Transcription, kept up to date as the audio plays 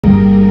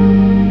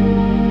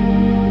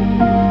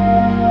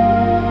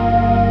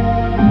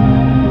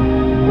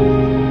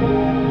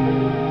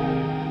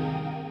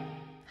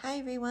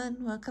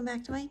welcome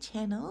back to my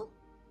channel.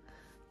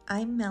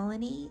 I'm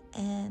Melanie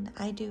and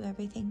I do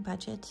everything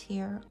budgets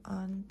here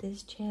on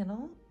this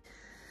channel.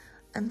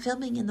 I'm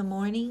filming in the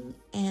morning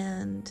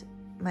and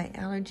my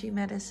allergy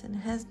medicine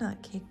has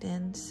not kicked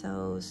in,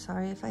 so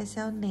sorry if I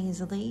sound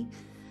nasally,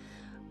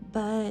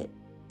 but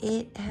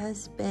it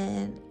has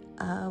been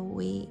a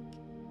week.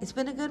 It's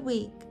been a good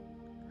week,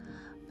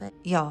 but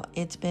y'all,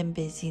 it's been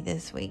busy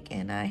this week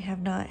and I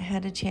have not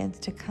had a chance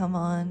to come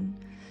on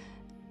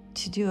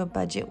to do a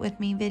budget with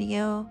me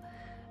video.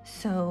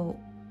 So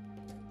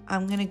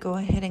I'm gonna go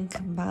ahead and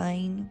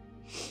combine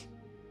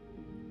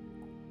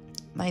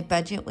my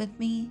budget with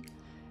me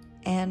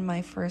and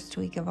my first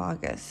week of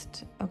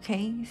August.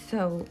 Okay,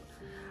 so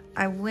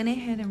I went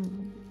ahead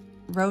and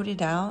wrote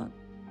it out,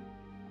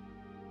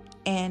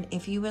 and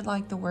if you would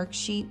like the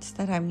worksheets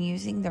that I'm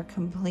using, they're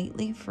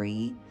completely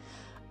free.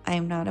 I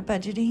am not a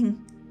budgeting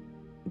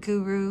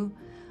guru.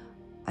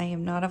 I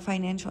am not a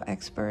financial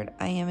expert.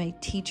 I am a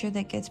teacher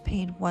that gets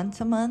paid once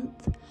a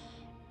month,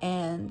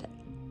 and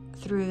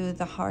through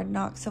the hard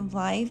knocks of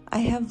life, I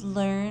have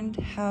learned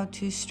how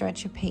to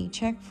stretch a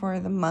paycheck for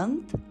the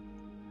month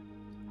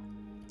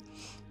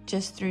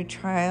just through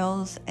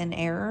trials and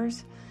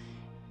errors.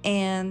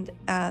 And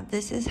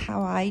this is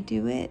how I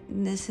do it,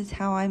 and this is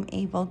how I'm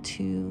able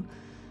to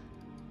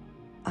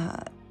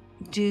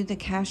do the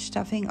cash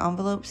stuffing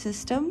envelope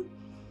system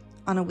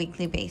on a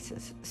weekly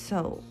basis.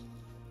 So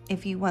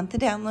if you want the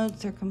downloads,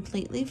 they're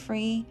completely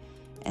free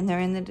and they're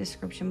in the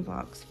description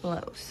box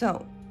below.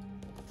 So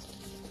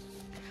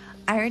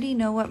I already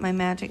know what my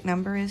magic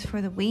number is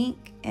for the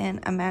week, and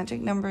a magic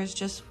number is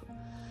just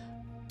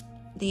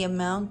the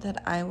amount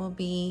that I will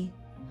be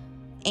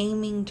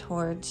aiming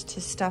towards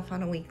to stuff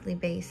on a weekly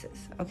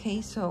basis. Okay,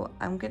 so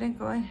I'm gonna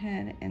go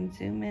ahead and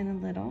zoom in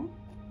a little,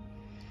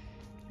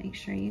 make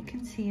sure you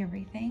can see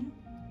everything.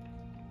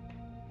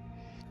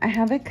 I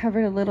have it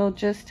covered a little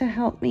just to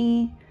help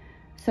me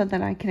so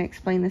that I can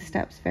explain the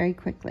steps very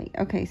quickly.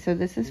 Okay, so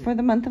this is for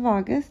the month of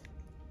August.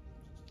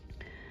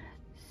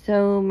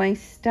 So my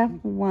step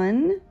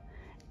one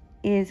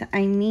is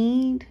I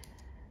need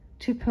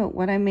to put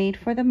what I made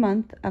for the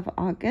month of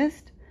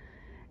August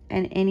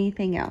and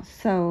anything else.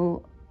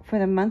 So for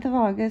the month of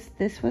August,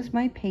 this was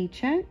my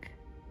paycheck.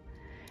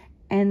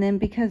 And then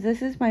because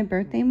this is my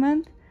birthday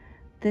month,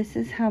 this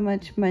is how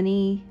much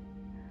money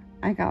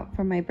I got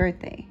for my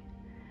birthday.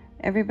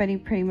 Everybody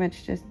pretty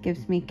much just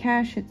gives me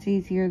cash. It's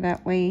easier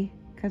that way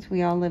because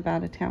we all live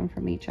out of town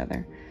from each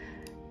other.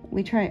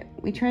 We try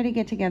to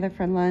get together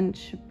for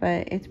lunch,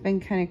 but it's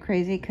been kind of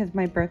crazy because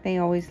my birthday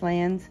always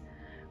lands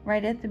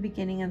right at the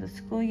beginning of the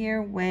school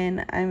year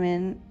when I'm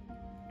in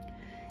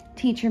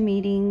teacher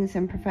meetings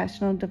and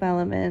professional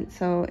development,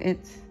 so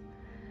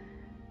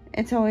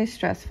it's always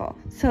stressful.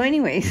 So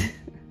anyways,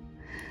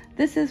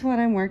 this is what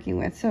I'm working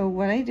with. So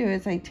what I do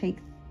is I take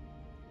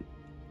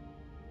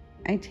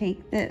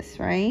this,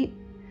 right?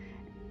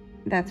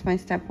 That's my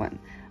step one.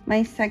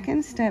 My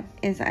second step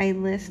is I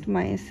list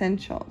my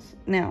essentials.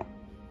 Now,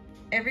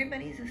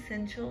 everybody's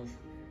essentials,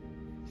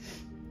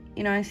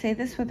 you know, I say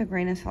this with a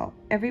grain of salt.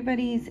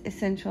 Everybody's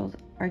essentials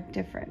are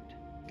different.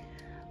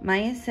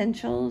 My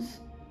essentials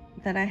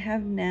that I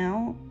have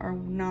now are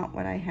not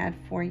what I had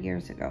 4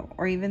 years ago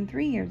or even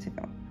 3 years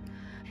ago.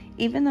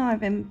 Even though I've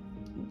been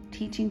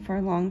teaching for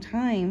a long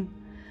time,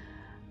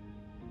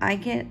 I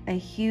get a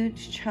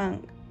huge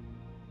chunk.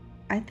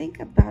 I think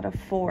about a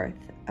fourth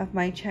of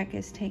my check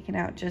is taken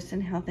out just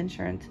in health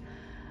insurance.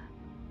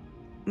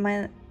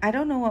 I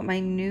don't know what my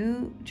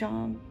new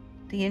job,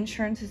 the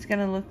insurance, is going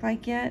to look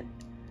like yet,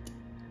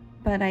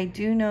 but I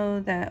do know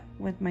that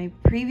with my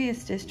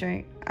previous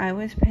district, I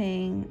was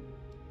paying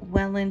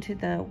well into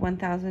the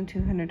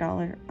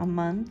 $1,200 a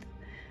month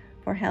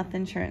for health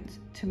insurance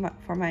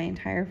for my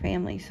entire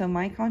family. So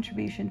my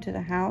contribution to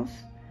the house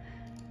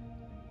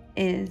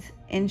is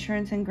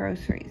insurance and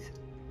groceries.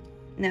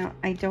 Now,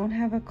 I don't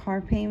have a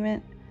car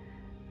payment.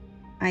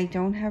 I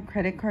don't have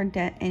credit card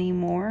debt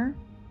anymore.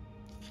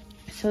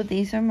 So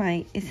these are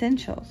my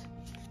essentials.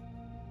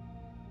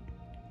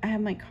 I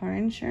have my car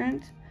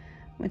insurance,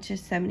 which is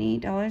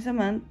 $78 a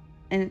month,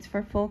 and it's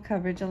for full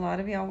coverage. A lot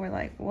of y'all were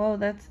like, whoa,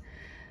 that's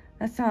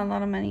not a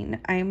lot of money.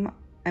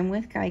 I'm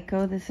with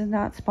Geico. This is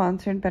not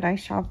sponsored, but I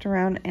shopped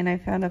around and I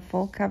found a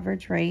full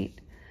coverage rate,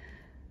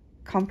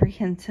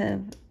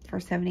 comprehensive, for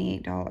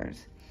 $78.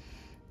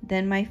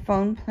 Then my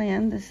phone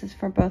plan, this is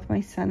for both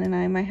my son and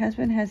I. My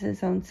husband has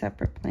his own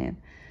separate plan.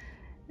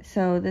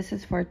 So this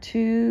is for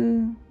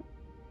 2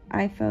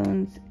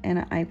 iPhones and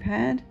an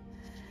iPad.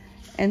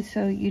 And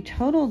so you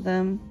total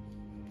them,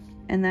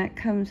 and that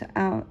comes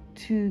out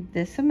to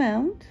this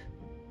amount.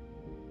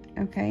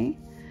 Okay.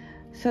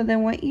 So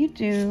then what you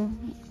do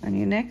on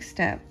your next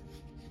step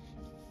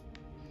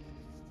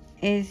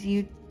is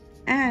you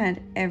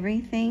add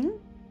everything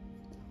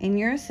in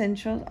your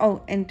essentials.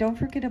 Oh, and don't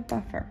forget a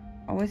buffer.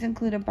 Always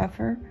include a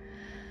buffer.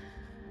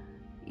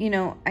 You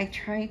know, I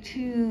try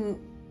to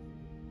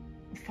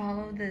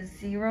follow the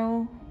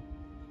zero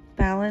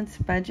balance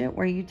budget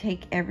where you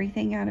take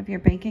everything out of your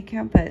bank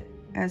account, but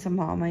as a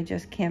mom, I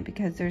just can't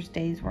because there's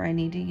days where I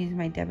need to use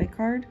my debit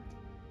card.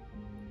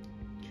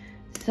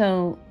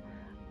 So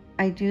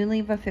I do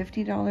leave a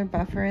 $50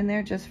 buffer in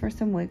there just for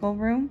some wiggle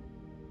room.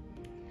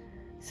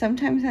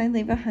 Sometimes I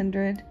leave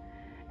 $100,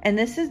 and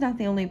this is not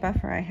the only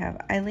buffer I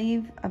have. I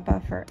leave a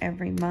buffer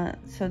every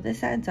month, so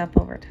this adds up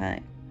over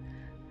time.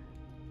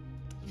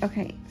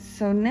 Okay,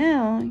 so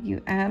now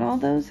you add all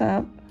those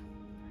up,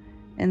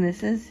 and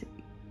this is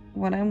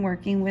what I'm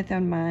working with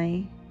on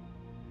my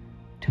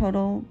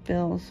total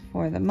bills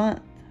for the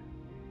month.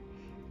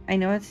 I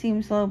know it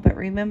seems low, but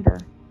remember,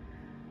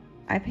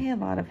 I pay a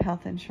lot of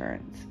health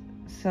insurance.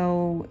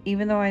 So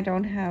even though I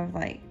don't have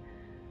like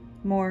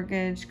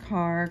mortgage,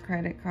 car,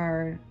 credit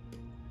card,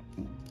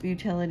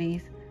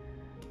 utilities,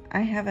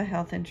 I have a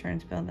health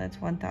insurance bill that's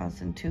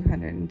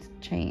 $1,200 and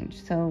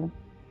change. So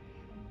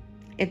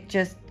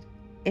it's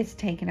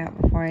taken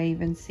out before I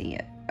even see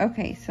it.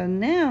 Okay, so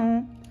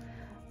now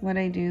what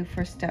I do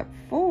for step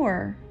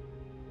 3,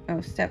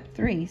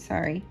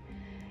 sorry,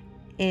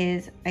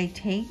 is I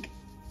take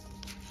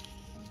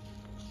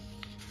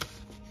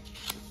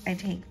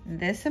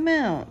this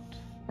amount,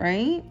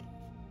 right?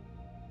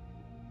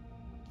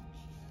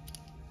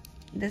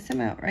 This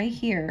amount right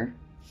here,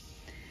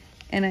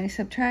 and I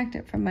subtract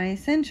it from my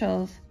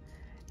essentials,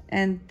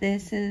 and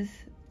this is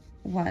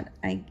what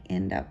I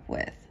end up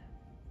with.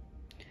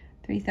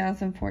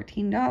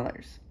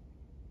 $3,014.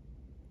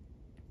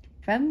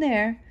 From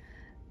there,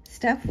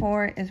 step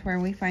 4 is where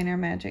we find our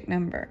magic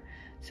number.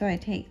 So I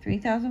take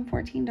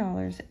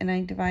 $3,014 and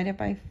I divide it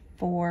by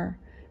 4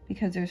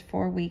 because there's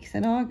 4 weeks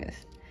in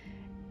August.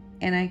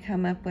 And I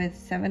come up with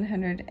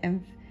 700,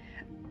 and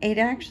it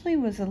actually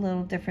was a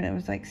little different. It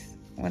was like,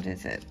 what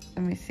is it?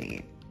 Let me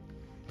see.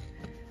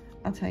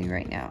 I'll tell you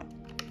right now,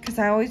 because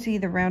I always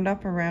either round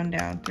up or round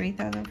down.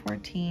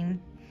 3,014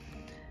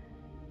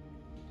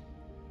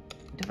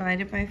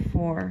 divided by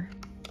 4.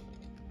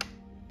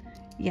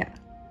 Yeah.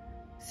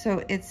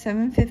 So it's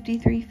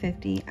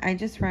 $753.50. I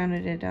just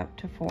rounded it up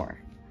to 4.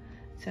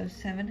 So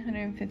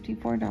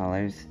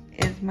 $754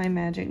 is my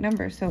magic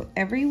number. So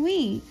every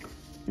week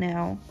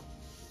now,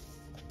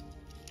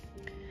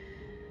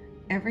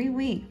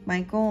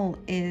 my goal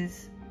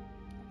is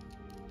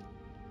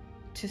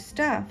to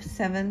stuff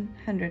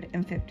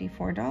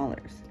 $754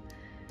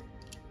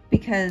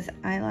 because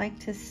I like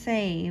to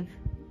save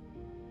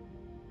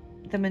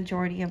the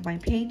majority of my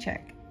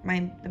paycheck.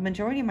 The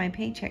majority of my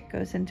paycheck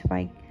goes into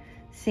my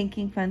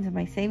sinking funds and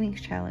my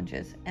savings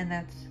challenges, and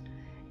that's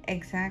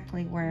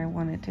exactly where I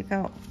want it to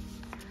go.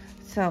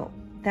 So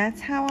that's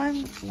how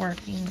I'm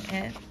working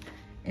it.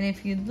 And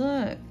if you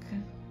look,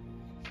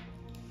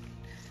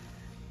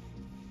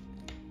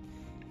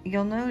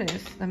 you'll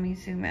notice, let me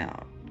zoom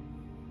out.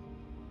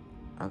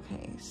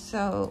 Okay,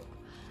 so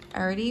I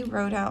already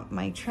wrote out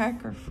my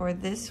tracker for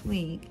this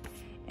week,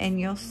 and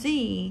you'll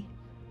see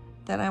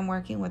that I'm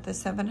working with a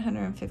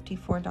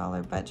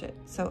 $754 budget.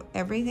 So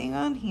everything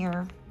on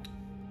here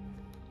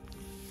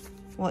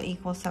will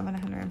equal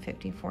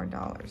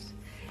 $754.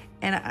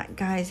 And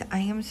guys, I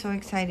am so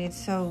excited.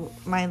 So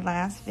my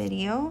last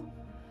video,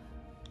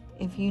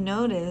 if you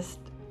noticed,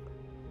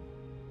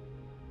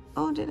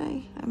 oh, did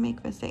I make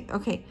a mistake?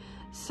 Okay,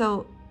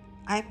 so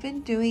I've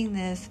been doing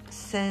this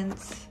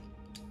since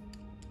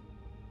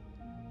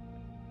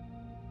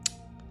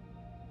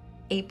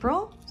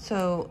April.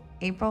 So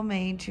April,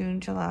 May,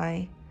 June,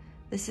 July.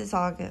 This is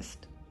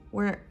August.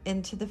 We're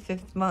into the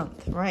 5th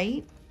month,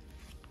 right?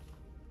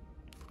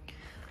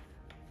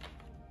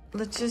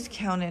 Let's just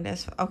count it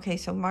as, okay,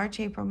 so March,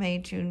 April, May,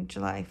 June,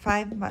 July,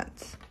 5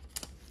 months.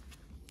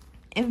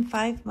 In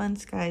 5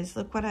 months, guys,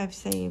 look what I've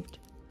saved.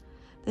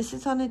 This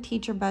is on a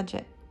teacher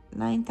budget,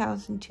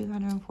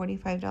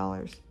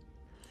 $9,245.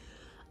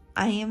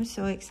 I am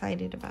so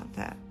excited about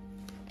that.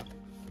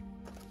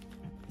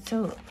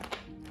 So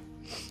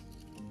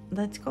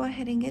let's go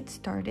ahead and get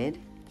started.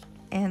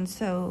 And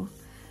so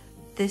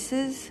this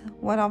is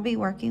what I'll be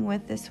working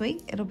with this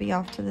week. It'll be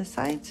off to the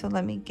side, so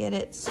let me get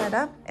it set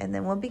up and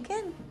then we'll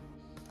begin.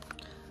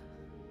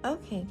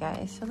 Okay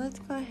guys, so let's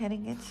go ahead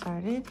and get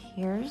started.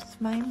 Here's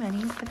my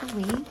money for the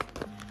week.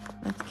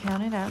 Let's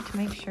count it out to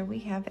make sure we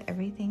have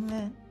everything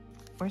that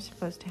we're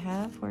supposed to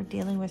have. We're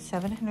dealing with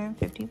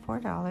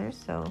 $754,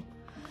 so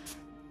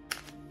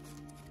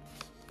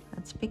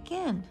let's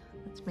begin.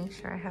 Let's make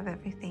sure I have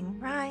everything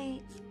right.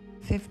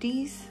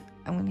 50s,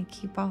 I'm going to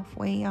keep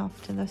way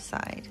off to the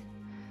side.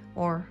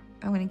 Or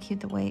I'm going to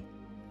keep I'm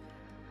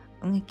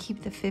going to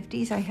keep the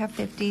 50s. I have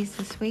 50s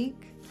this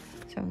week,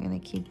 so I'm going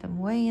to keep them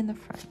way in the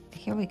front.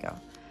 Here we go.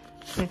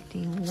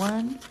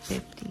 51,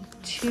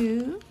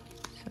 52,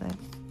 so that's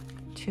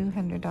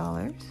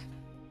 $200.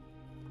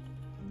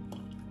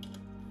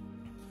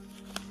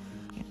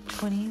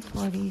 20,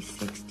 40,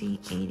 60,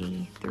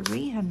 80,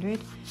 300,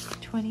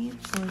 20,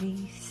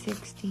 40,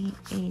 60,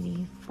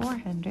 80,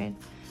 400,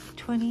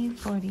 20,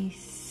 40,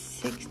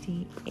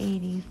 60,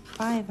 80,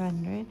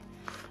 500,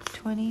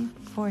 20,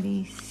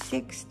 40,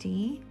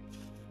 60,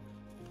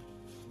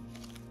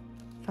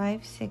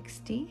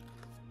 560,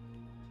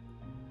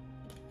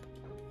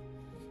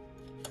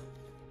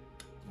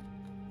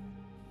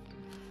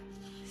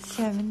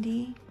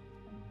 70,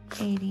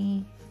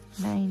 80,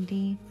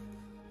 90,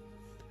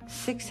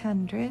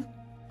 600,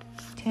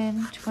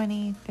 10,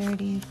 20,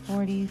 30,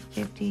 40,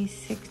 50,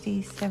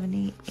 60,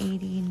 70,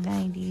 80,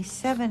 90,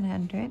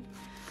 700,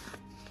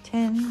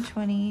 10,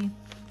 20,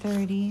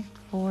 30,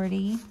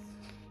 40,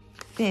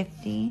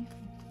 50,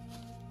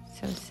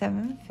 so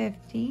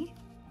 750,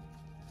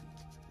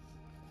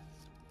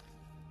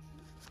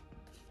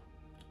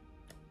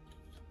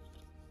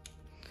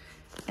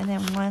 and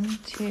then 1,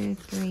 2,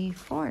 3,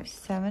 4,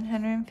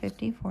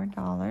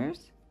 $754.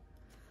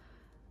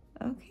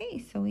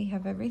 Okay, so we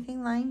have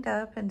everything lined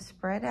up and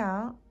spread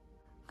out.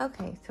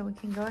 Okay, so we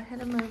can go ahead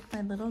and move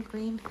my little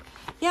green.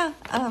 Yeah,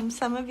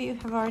 some of you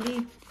have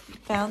already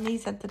found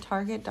these at the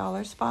Target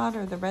Dollar Spot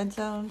or the Red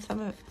Zone.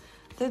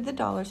 They're the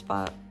Dollar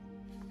Spot.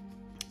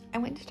 I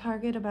went to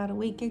Target about a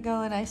week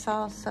ago and I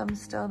saw some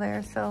still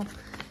there, so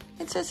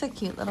it's just a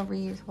cute little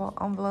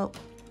reusable envelope.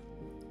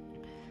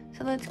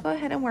 So let's go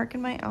ahead and work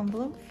in my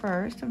envelope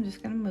first. I'm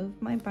just gonna move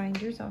my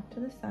binders off to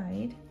the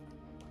side.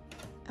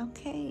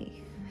 Okay,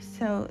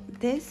 so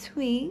this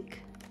week,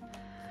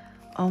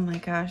 oh my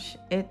gosh,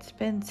 it's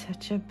been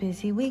such a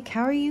busy week.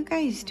 How are you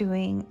guys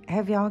doing?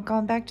 Have y'all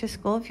gone back to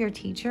school if you're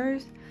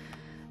teachers?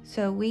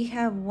 So we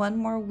have one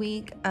more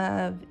week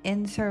of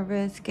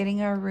in-service,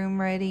 getting our room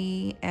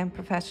ready, and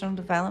professional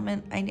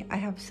development. I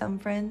have some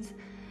friends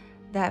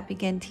that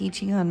begin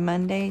teaching on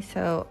Monday,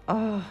 so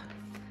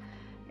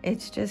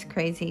it's just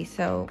crazy.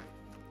 So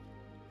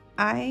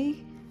I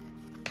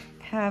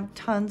have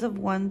tons of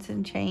ones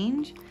and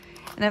change,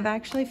 and I've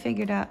actually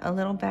figured out a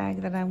little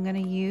bag that I'm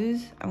going to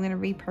use. I'm going to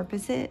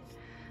repurpose it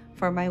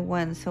for my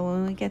ones. So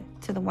when we get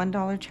to the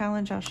 $1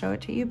 challenge, I'll show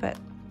it to you. But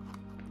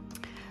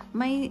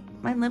my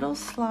little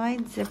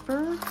slide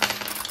zipper,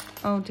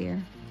 oh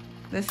dear,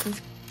 this is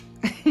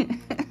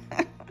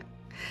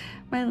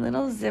my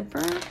little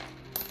zipper,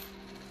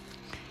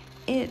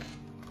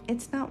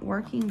 it's not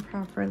working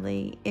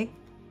properly. It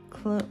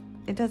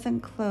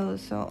doesn't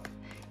close. So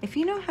if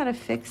you know how to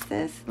fix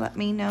this, let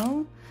me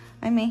know.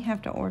 I may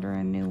have to order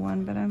a new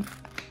one, but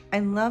I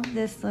love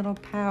this little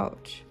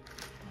pouch.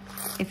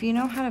 If you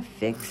know how to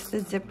fix the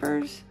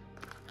zippers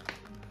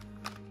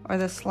or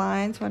the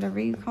slides, whatever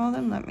you call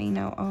them, let me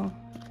know. Oh,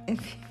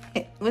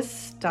 it was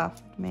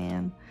stuffed,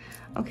 man.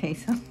 Okay,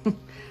 so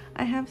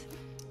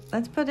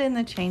let's put in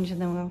the change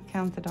and then we'll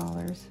count the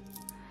dollars.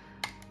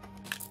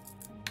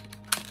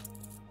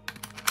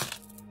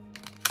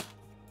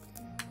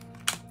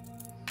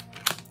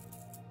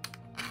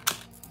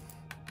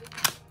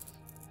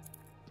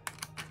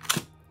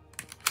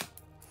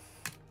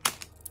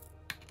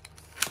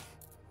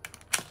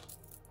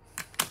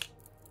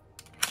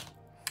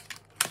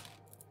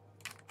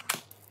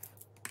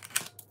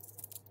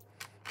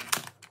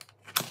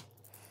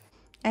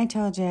 I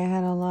told you I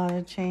had a lot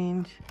of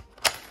change.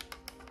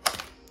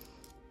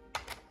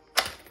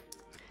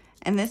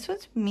 And this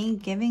was me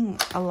giving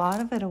a lot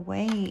of it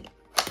away.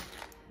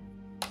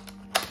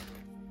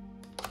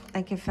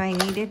 Like if I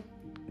needed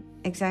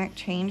exact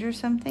change or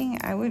something,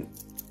 I would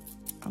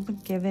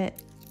give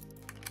it.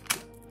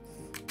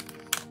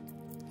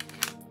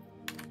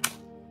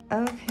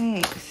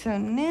 Okay, so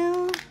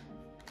now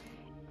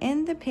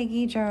in the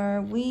piggy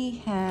jar we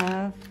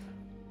have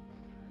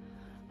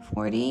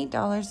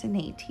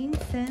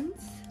 $48.18,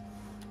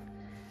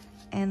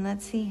 and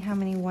let's see how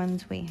many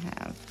ones we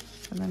have.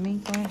 So let me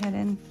go ahead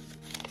and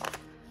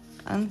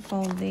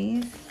unfold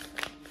these.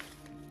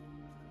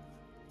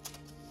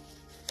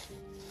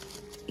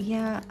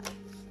 Yeah,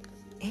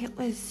 it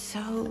was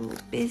so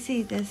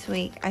busy this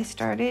week. I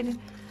started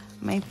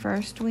my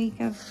first week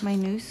of my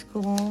new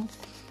school.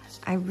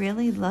 I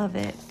really love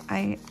it.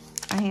 I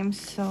am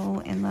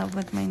so in love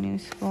with my new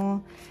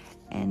school,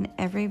 and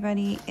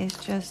everybody is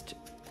just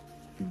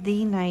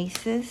the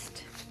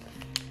nicest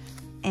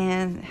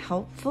and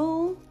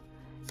helpful,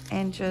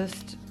 and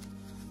just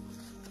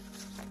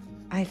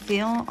I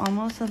feel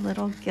almost a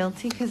little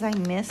guilty because I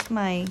miss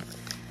my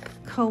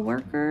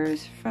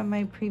co-workers from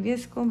my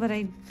previous school, but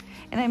I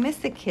miss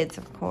the kids,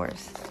 of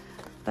course,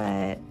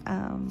 but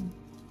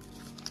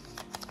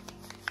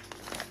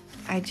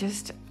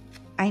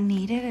I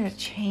needed a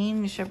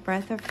change, a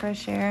breath of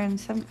fresh air.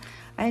 And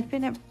I'd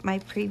been at my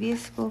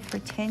previous school for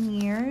 10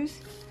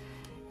 years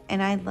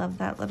and I love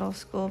that little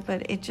school,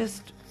 but it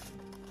just,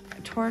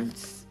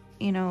 towards,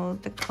 you know,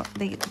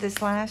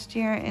 this last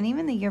year and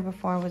even the year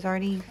before, I was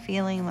already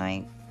feeling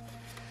like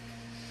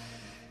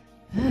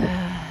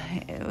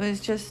it was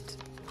just,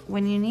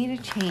 when you need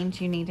a change,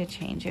 you need a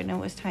change, and it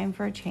was time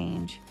for a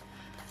change.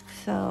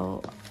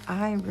 So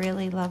I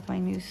really love my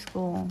new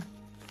school.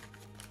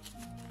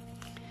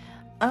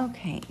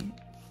 Okay,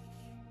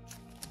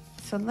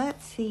 so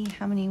let's see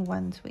how many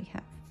ones we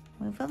have.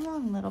 Move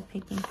along, little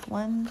piggy.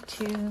 1,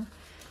 2,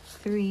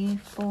 3,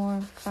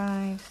 4,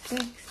 5,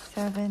 6,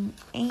 7,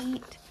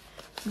 8,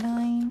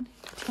 9,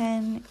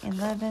 10,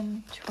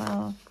 11,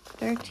 12,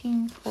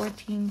 13,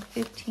 14,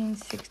 15,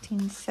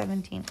 16,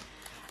 17.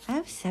 I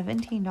have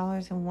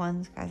 $17 in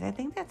ones, guys. I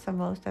think that's the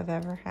most I've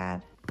ever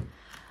had.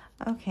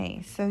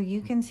 Okay, so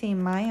you can see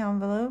my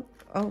envelope.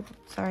 Oh,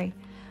 sorry.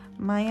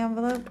 My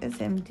envelope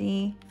is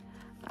empty.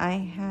 I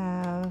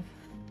have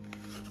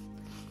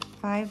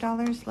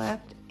 $5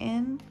 left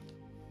in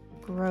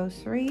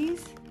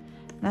groceries,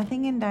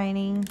 nothing in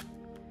dining,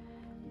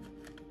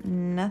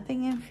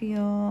 nothing in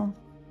fuel,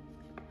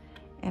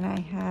 and I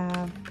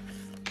have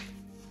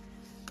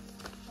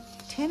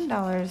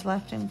 $10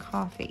 left in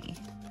coffee.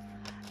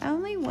 I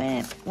only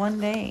went one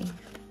day.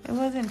 It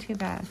wasn't too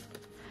bad.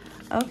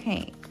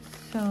 Okay,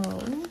 so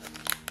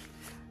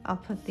I'll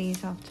put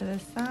these off to the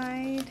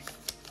side.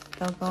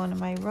 They'll go into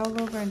my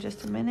rollover in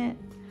just a minute.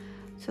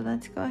 So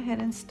let's go ahead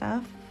and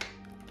stuff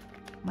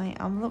my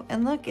envelope.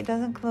 And look, it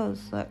doesn't close.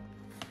 Look,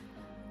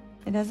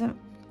 it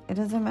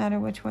doesn't matter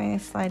which way I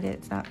slide it,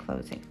 it's not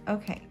closing.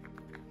 Okay,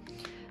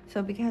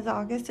 so because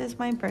August is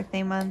my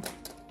birthday month,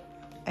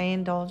 I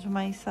indulge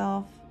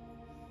myself,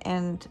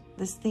 and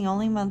this is the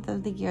only month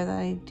of the year that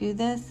I do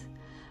this.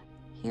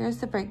 Here's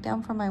the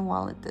breakdown for my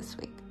wallet this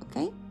week,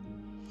 okay?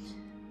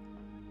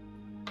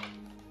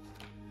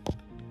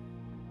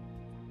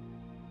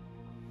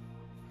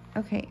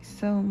 Okay,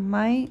 so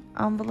my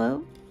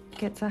envelope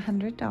gets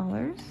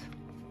 $100.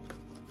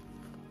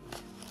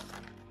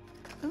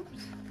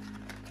 Oops.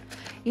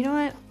 You know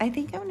what? I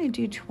think I'm going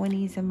to do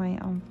 20s in my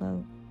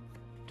envelope.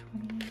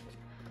 20,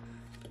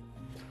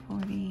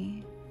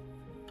 40,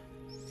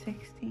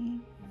 60,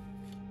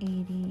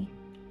 80,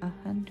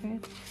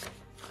 100.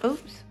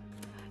 Oops.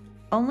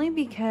 Only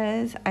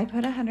because I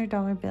put a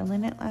 $100 bill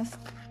in it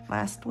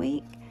last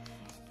week.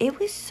 It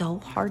was so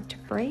hard to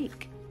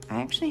break.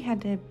 I actually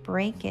had to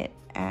break it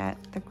at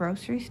the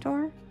grocery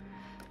store.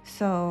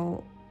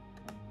 So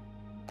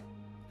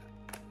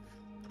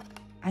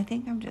I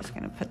think I'm just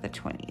gonna put the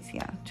 20s.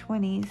 Yeah,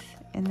 20s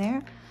in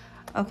there.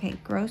 Okay,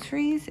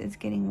 groceries is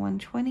getting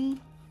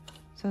 120,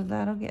 so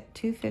that'll get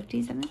 2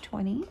 50s and a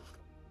 20.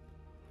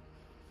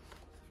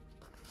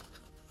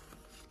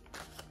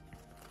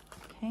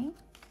 Okay.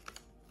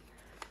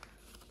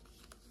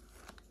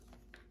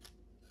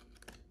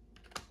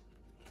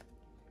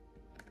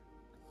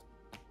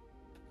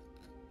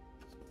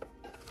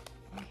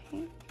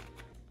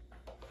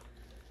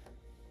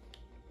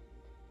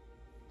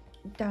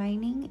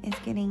 Dining is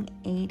getting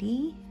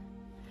 80,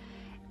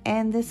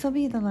 and this will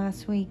be the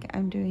last week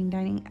I'm doing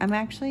dining. I'm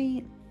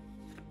actually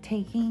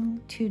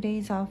taking 2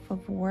 days off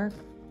of work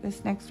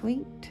this next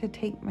week to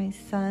take my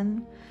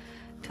son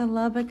to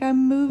Lubbock.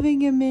 I'm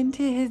moving him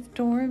into his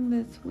dorm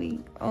this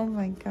week. Oh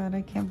my god,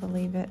 I can't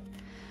believe it.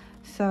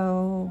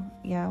 So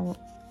yeah,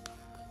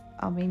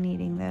 I'll be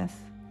needing this.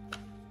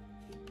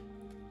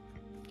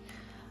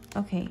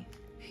 Okay,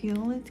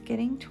 fuel is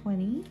getting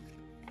 20.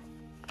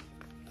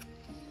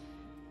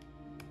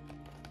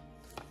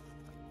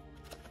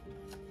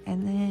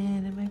 And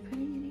then, am I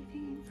putting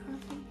anything in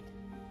coffee?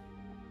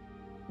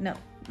 No,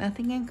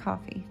 nothing in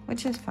coffee,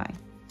 which is fine.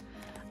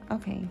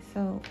 Okay,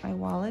 so my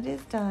wallet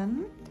is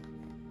done.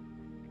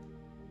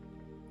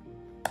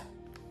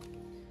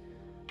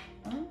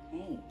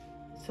 Okay,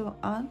 so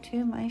on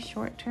to my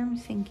short-term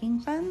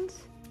sinking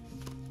funds.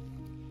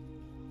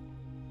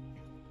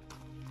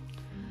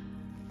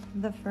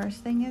 The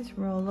first thing is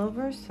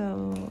rollover,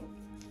 so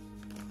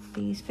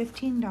these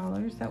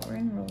 $15 that were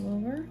in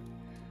rollover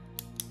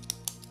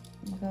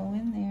go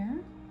in there.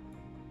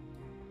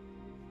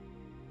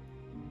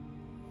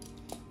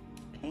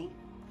 Okay,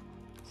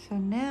 so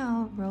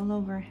now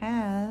rollover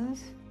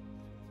has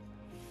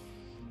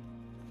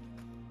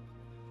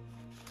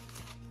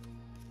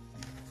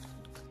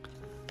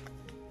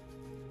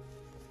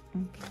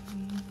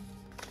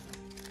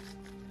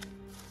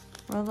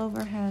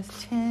rollover has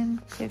 10,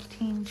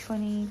 15,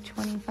 20,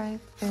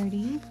 25,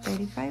 30,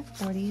 35,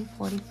 40,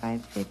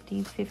 45,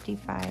 50,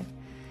 55,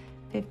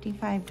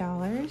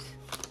 $55.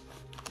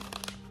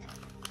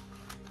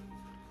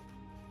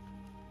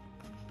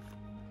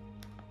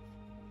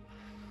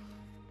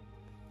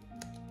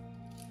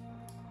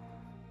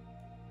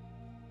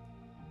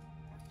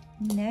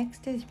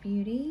 Next is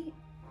beauty.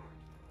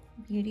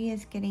 Beauty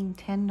is getting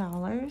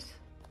 $10.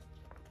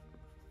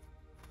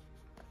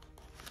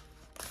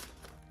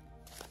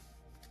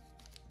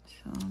 So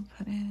I'll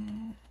put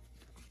it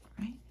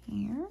right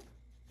here.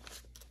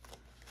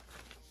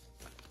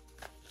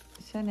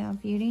 So now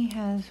beauty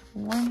has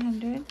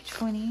 100,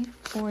 20,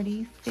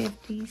 40,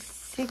 50,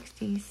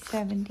 60,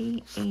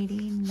 70,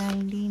 80,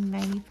 90,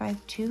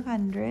 95,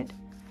 200.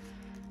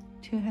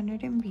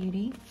 200 in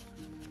beauty.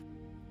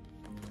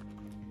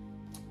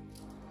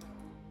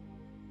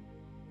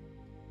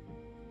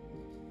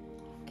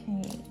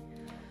 Okay.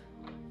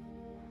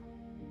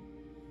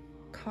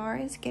 Car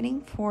is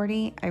getting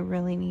 40. I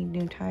really need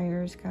new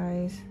tires,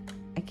 guys.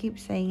 I keep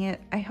saying it.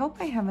 I hope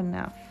I have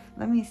enough.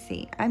 Let me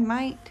see. I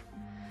might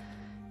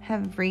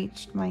have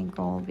reached my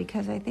goal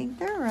because I think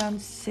they're around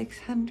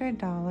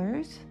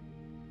 $600.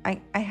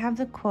 I have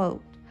the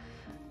quote.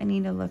 I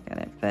need to look at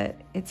it, but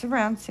it's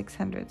around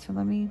 600. So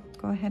let me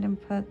go ahead and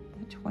put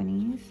the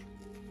 20s.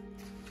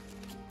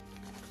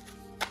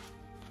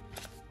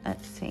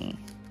 Let's see.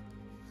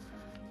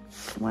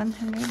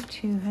 100,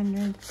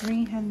 200,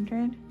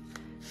 300,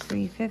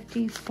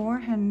 350,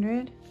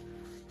 400,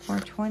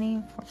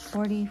 420,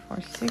 440,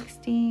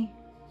 460,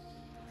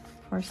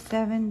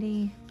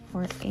 470,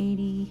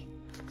 480,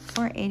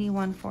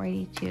 481,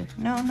 482.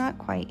 No, not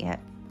quite yet.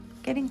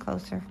 Getting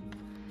closer.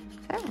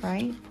 Is that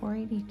right?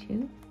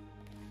 482?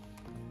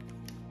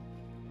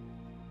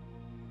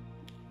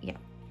 Yeah.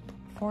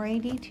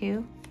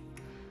 482.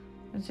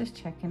 I was just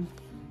checking.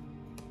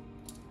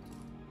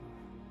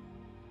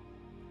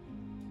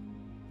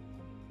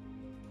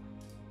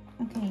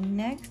 Okay,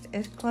 next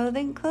is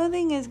clothing.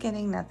 Clothing is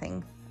getting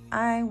nothing.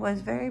 I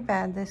was very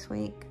bad this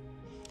week.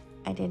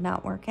 I did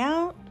not work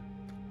out.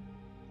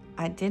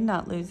 I did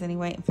not lose any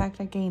weight. In fact,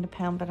 I gained a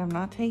pound, but I'm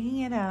not taking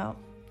it out.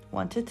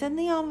 Once it's in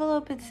the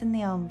envelope, it's in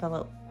the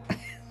envelope.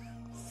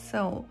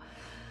 So,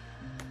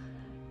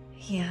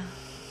 yeah,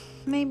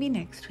 maybe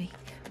next week.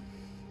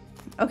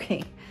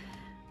 Okay,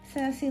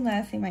 Sassy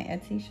Lassie, my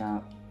Etsy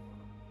shop,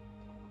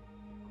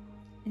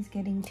 is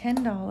getting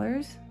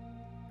 $10.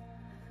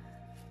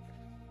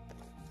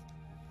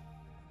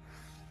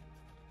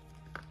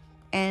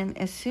 And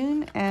as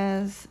soon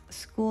as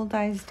school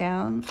dies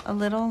down a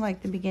little,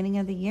 like the beginning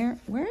of the year,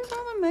 where's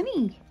all the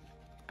money?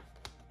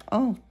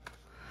 Oh.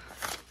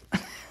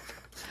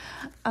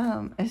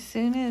 As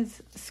soon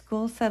as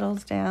school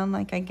settles down,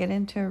 like I get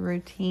into a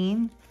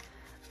routine,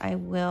 I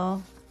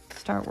will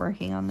start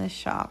working on this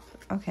shop.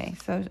 Okay,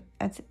 so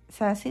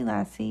Sassy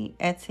Lassie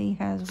Etsy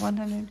has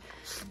 100,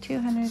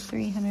 200,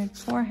 300,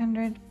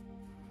 400,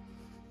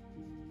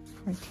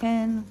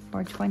 410,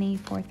 420,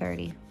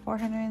 430.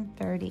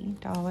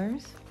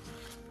 $430.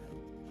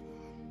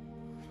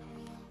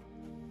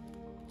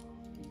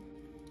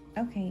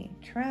 Okay,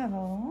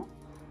 travel.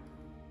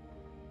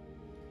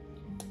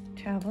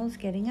 Travel's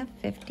getting a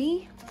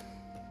 50.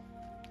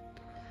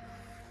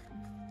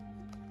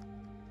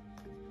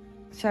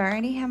 So I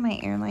already have my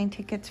airline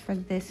tickets for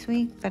this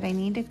week, but I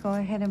need to go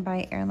ahead and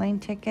buy airline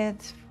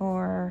tickets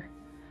for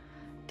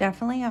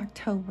definitely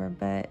October,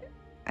 but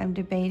I'm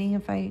debating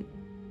if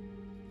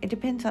it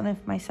depends on if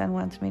my son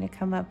wants me to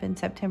come up in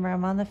September.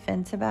 I'm on the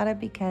fence about it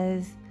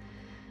because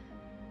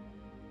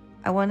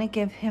I want to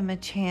give him a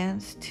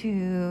chance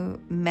to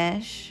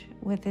mesh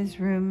with his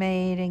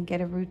roommate and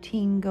get a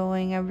routine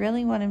going. I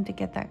really want him to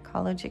get that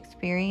college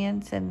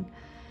experience. And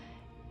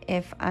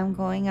if I'm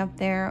going up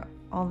there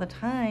all the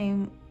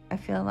time, I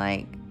feel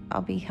like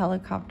I'll be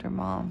helicopter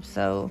mom.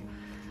 So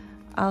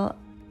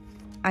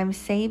I'm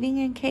saving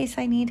in case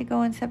I need to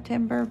go in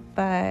September,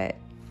 but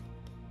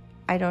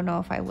I don't know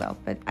if I will,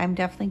 but I'm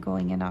definitely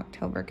going in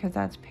October because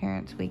that's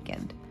parents'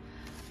 weekend.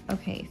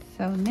 Okay,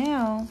 so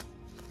now,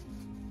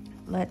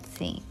 let's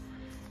see.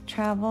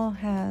 Travel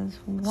has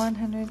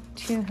 100,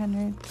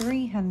 200,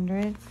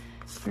 300,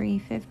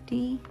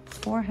 350,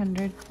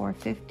 400,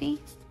 450.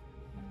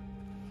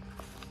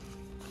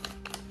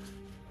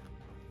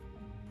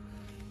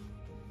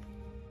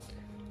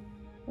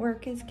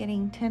 Work is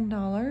getting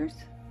 $10.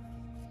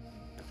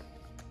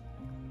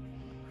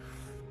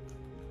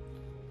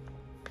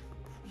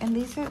 And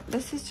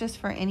this is just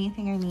for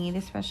anything I need,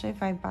 especially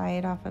if I buy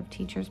it off of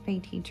Teachers Pay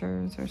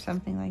Teachers or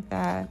something like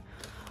that,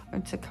 or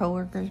it's a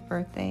coworker's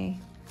birthday.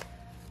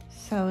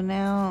 So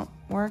now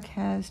work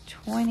has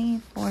 20,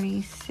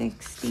 40,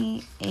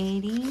 60,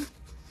 80,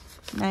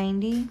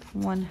 90,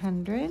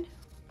 100.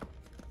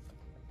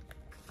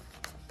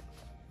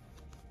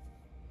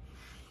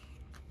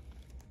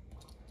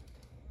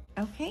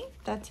 Okay,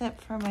 that's it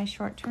for my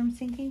short-term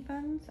sinking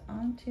funds.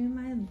 On to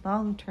my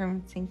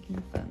long-term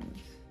sinking funds.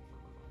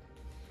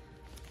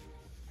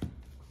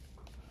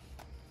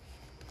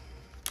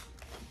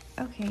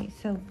 Okay,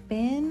 so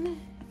Ben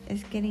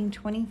is getting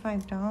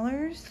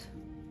 $25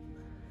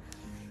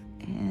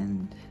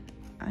 and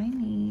I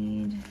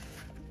need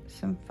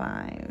some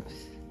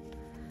 5s.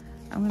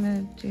 I'm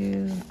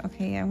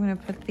gonna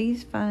put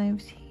these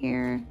 5s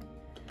here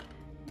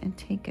and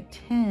take a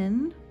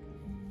 10.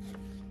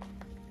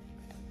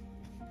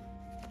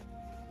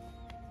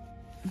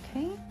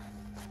 Okay,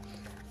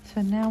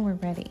 so now we're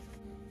ready.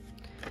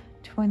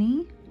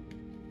 20,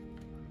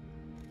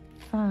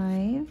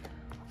 5.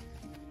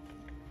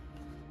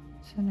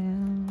 So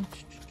now,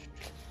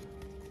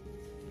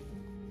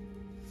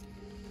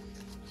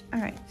 all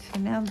right, so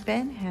now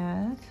Ben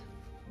has,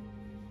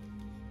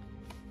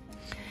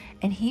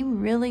 and he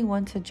really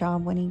wants a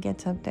job when he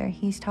gets up there.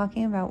 He's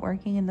talking about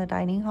working in the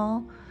dining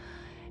hall,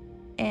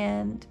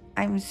 and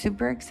I'm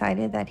super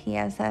excited that he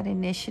has that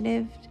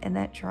initiative and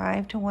that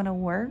drive to want to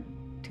work,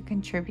 to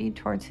contribute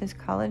towards his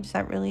college.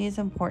 That really is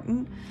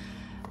important.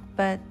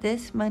 But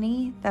this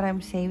money that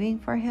I'm saving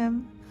for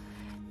him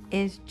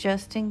is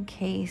just in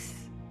case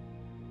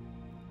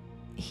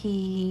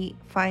he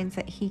finds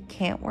that he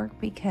can't work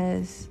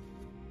because,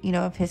 you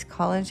know, if his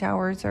college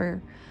hours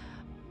are,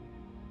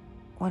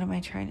 what am I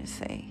trying to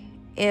say?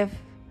 If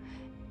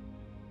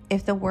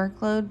the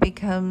workload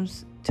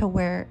becomes to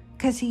where,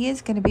 because he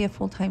is going to be a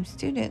full-time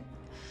student.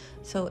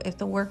 So if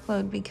the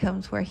workload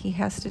becomes where he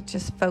has to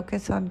just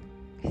focus on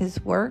his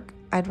work,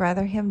 I'd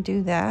rather him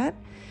do that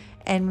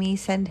and me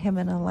send him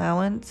an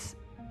allowance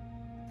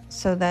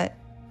so that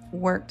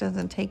work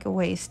doesn't take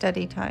away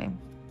study time.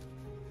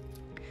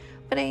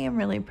 But I am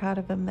really proud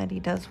of him that he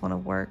does want to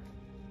work.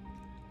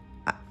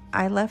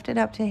 I left it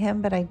up to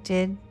him, but I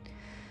did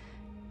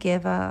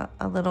give a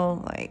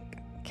little like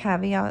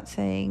caveat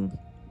saying,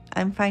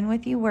 I'm fine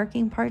with you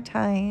working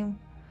part-time,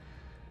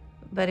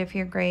 but if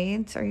your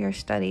grades or your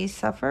studies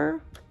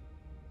suffer,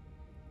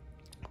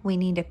 we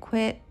need to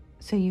quit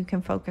so you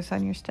can focus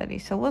on your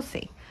studies. So we'll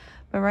see.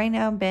 But right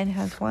now, Ben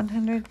has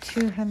 100,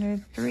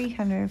 200,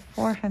 300,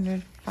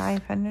 400,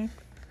 500,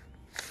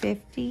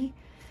 50,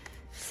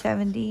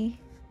 70,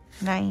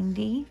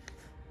 90,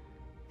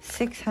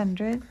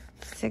 600,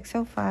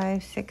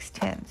 605,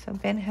 610. So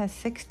Ben has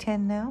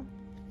 610 now.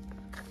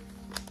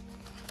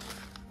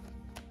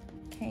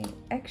 Okay,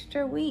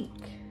 extra week.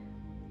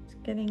 It's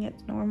getting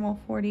its normal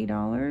 $40.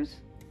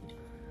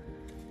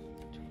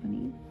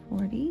 20,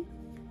 40.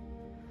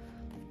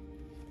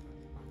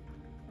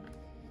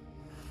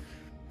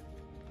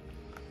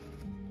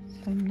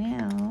 So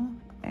now,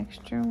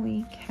 extra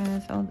week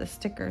has, oh, the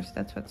stickers,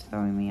 that's what's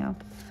throwing me off.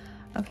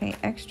 Okay,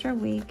 extra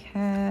week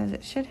has,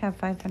 it should have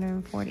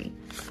 540.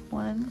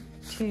 1,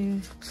 2,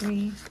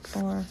 3,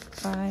 4,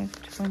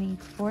 5, 20,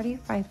 40,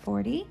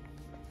 540.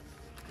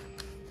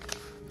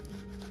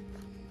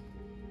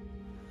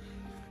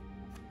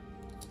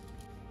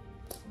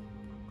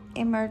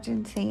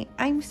 Emergency.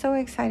 I'm so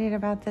excited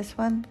about this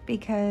one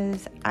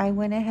because I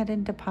went ahead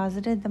and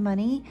deposited the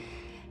money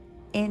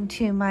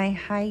into my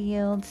high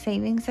yield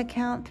savings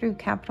account through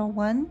Capital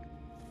One.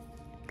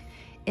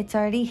 It's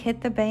already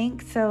hit the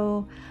bank,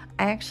 so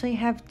I actually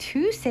have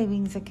 2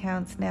 savings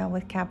accounts now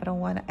with Capital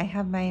One. I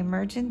have my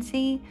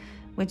emergency,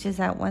 which is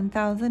at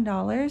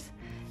 $1,000,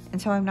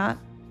 and so I'm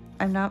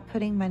not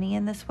putting money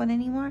in this one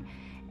anymore.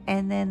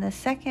 And then the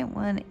second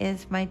one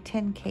is my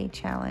 10K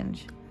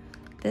challenge.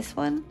 This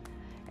one,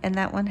 and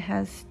that one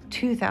has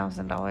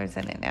 $2,000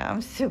 in it now.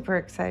 I'm super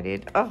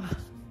excited. Oh,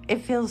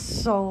 it feels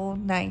so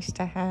nice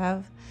to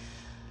have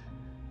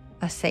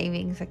a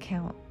savings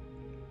account.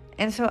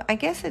 And so I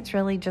guess it's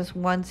really just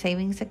one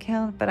savings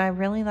account, but I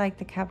really like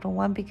the Capital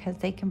One because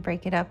they can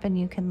break it up and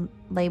you can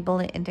label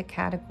it into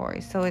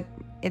categories. So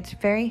it's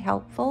very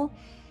helpful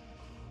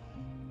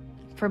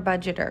for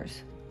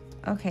budgeters.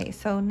 Okay,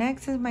 so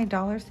next is my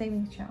dollar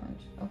savings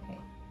challenge.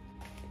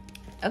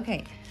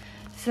 Okay,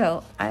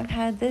 so I've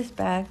had this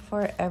bag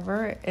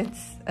forever.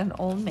 It's an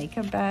old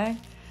makeup bag.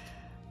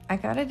 I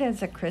got it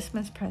as a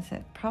Christmas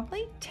present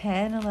probably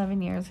 10,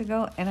 11 years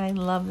ago, and I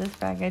love this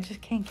bag. I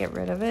just can't get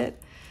rid of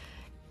it.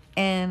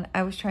 And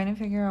I was trying to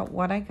figure out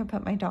what I could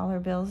put my dollar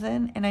bills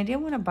in, and I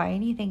didn't want to buy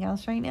anything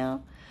else right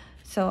now.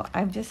 So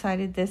I've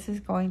decided this is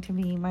going to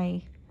be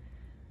my,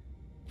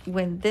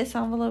 when this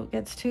envelope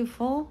gets too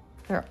full,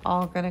 they're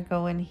all going to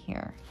go in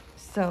here.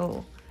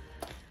 So,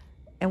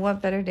 and what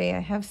better day? I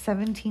have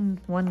 17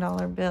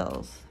 $1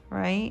 bills,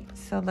 right?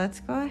 So let's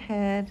go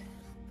ahead.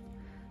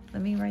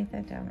 Let me write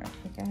that down real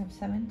quick. I have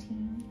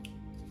 17.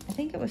 I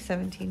think it was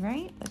 17,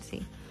 right? Let's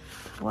see.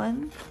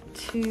 1,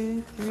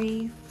 2,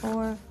 3,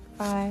 4,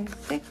 5,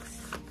 6,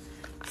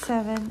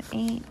 7,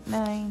 8,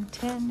 9,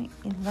 10,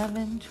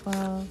 11,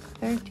 12,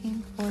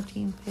 13,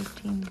 14,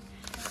 15,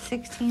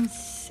 16,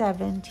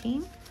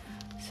 17.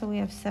 So we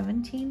have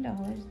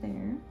 $17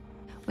 there.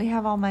 We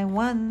have all my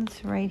ones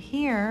right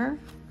here.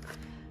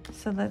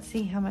 So let's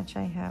see how much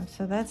I have.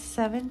 So that's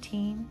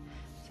 17.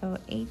 So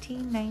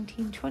 18,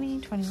 19, 20,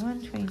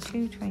 21,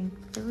 22,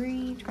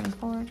 23,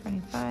 24,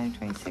 25,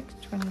 26,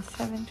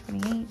 27,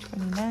 28,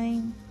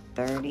 29,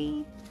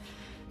 30,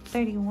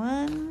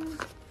 31,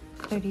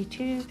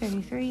 32,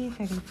 33,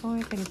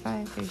 34,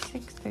 35,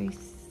 36,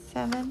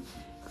 37,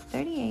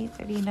 38,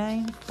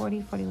 39,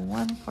 40,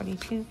 41,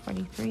 42,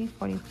 43,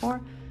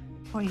 44,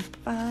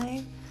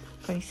 45,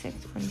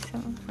 46,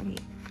 47,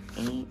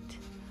 48,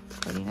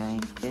 49,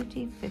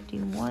 50,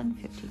 51,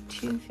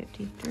 52,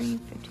 53,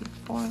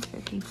 54,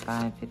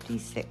 55,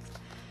 56.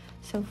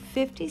 So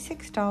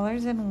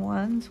 $56 in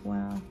ones.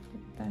 Wow, look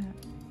at that.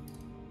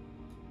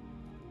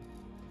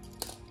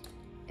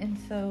 And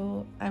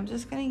so I'm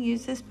just going to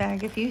use this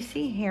bag. If you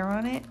see hair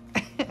on it,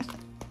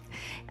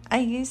 I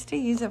used to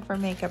use it for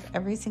makeup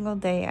every single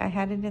day. I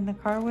had it in the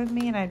car with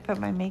me, and I'd put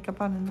my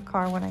makeup on in the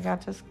car when I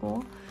got to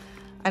school.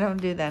 I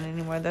don't do that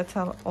anymore. That's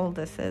how old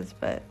this is.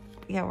 But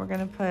yeah, we're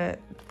going to put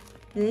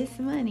this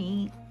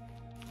money,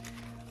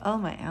 oh,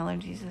 my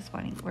allergies this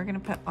morning. We're going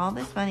to put all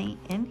this money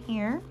in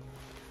here.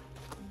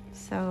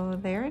 So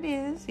there it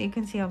is. You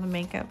can see all the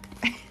makeup.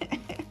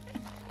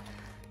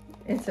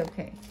 It's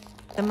okay.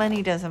 The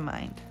money doesn't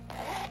mind.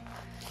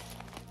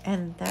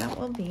 And that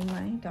will be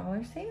my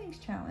dollar savings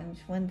challenge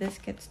when this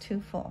gets too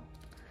full.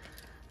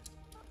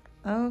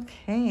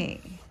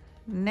 Okay.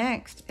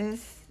 Next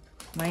is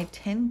my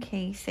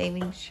 10K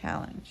savings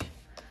challenge.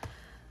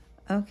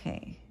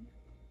 Okay.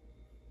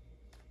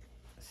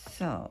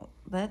 So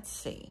let's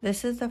see.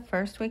 This is the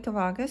first week of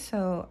August,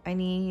 so I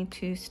need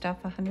to stuff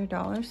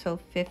 $100. So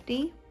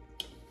 50,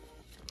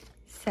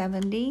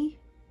 70,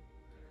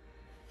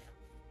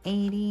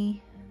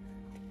 80,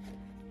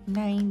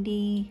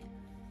 90,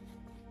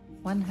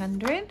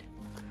 100.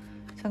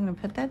 So I'm gonna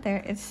put that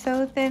there. It's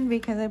so thin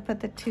because I put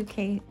the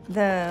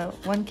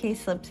 1K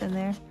slips in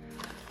there.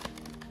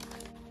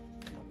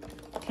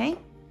 Okay.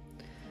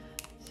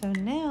 So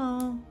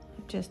now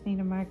I just need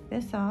to mark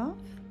this off.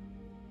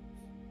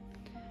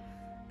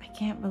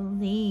 can't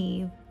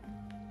believe,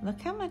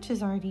 look how much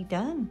is already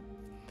done.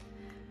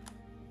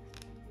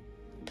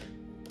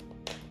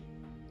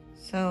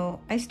 So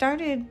I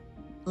started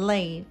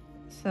late,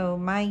 so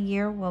my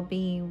year will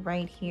be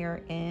right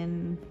here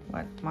in,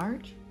 what,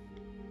 March?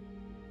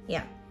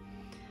 Yeah.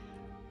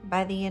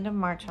 By the end of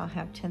March, I'll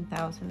have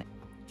 10,000.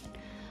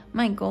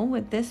 My goal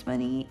with this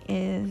money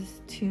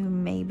is to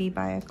maybe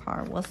buy a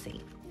car. We'll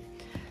see.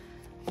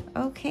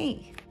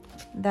 Okay,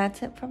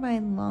 that's it for my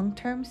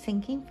long-term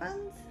sinking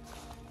funds.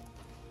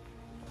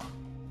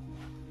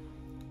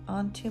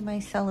 On to my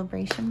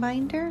celebration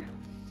binder.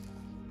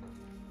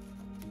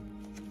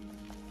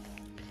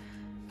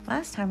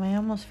 Last time I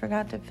almost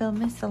forgot to fill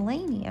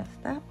miscellaneous.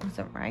 That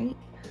wasn't right.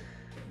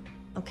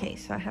 Okay,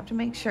 so I have to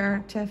make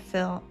sure to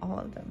fill all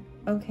of them.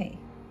 Okay.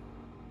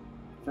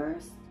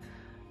 First,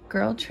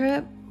 Girl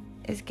Trip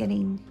is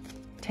getting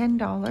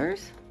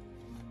 $10.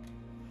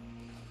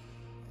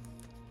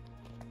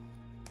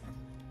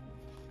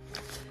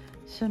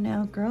 So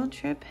now Girl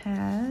Trip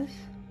has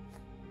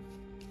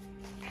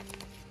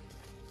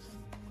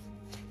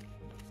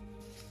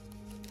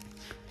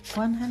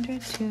 $100,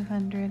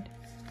 $200,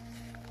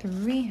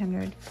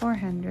 $300,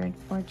 $400,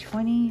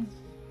 $420,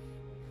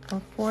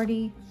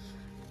 $440,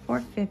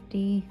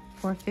 $450,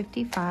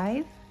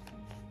 $455.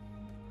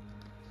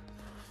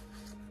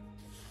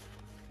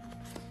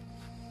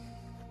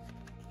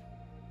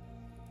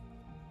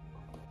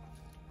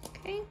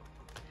 Okay,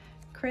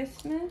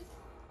 Christmas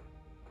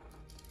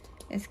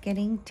is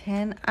getting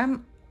 10.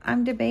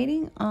 I'm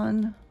debating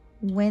on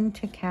when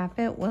to cap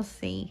it. We'll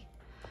see.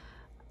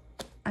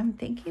 I'm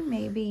thinking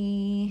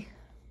maybe,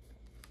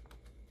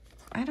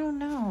 I don't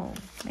know,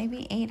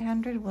 maybe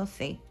 800. We'll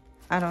see.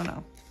 I don't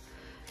know.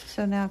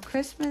 So now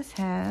Christmas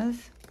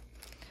has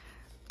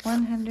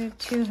 100,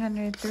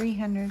 200,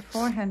 300,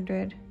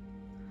 400,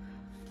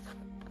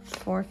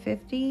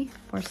 450,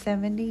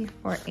 470,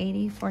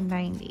 480,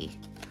 490.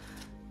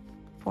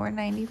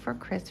 490 for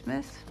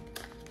Christmas.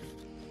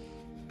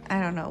 I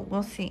don't know.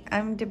 We'll see.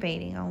 I'm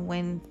debating on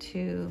when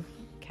to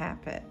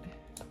cap it.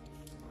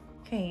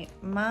 Okay,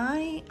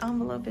 my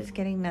envelope is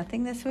getting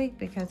nothing this week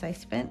because I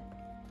spent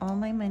all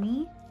my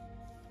money.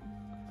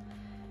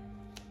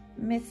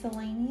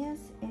 Miscellaneous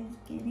is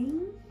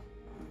getting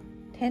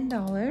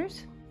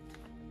 $10.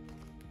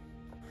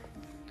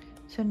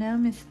 So now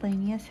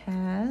miscellaneous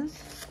has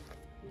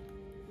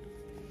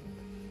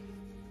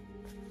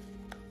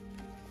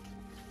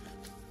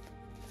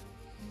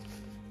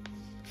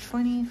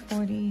 $20,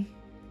 $40,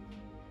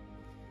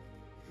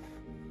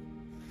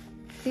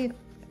 $50.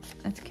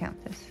 Let's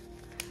count this.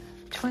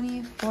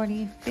 $20,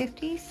 $40,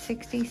 $50,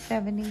 $60,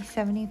 $70,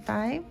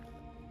 $75.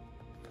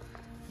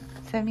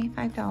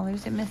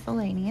 $75 in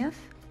miscellaneous.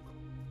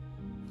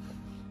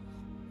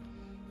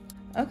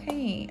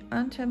 Okay,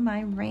 onto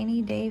my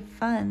rainy day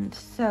fund.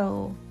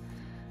 So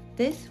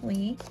this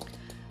week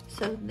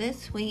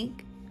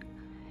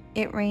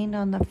it rained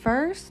on the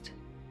 1st,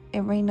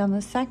 it rained on the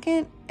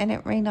 2nd, and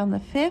it rained on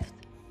the 5th.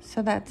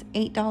 So that's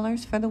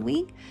 $8 for the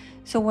week.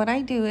 So what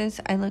I do is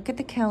I look at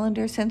the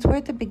calendar. Since we're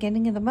at the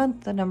beginning of the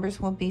month, the numbers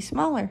will be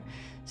smaller.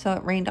 So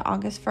it rained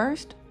August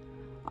 1st,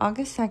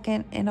 August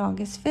 2nd, and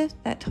August 5th.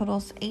 That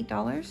totals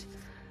 $8.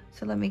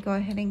 So let me go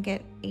ahead and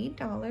get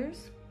 $8.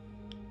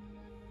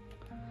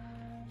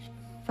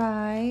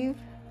 5,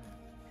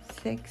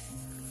 6,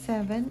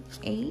 7,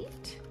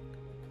 8.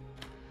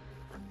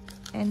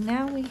 And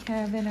now we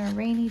have in our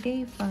rainy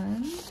day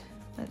fund,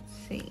 let's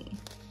see.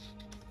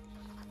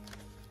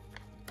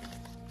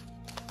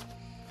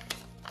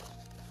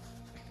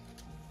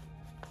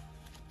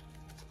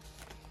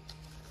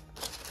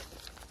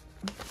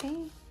 Okay,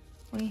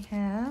 we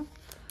have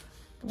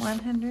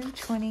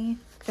 120,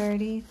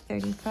 30,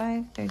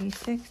 35,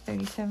 36,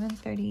 37,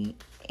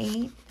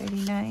 38,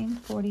 39,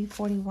 40,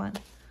 41.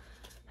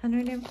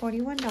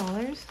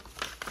 $141.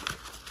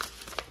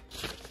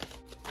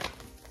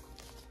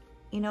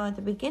 You know, at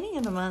the beginning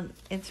of the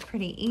month, it's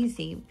pretty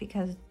easy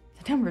because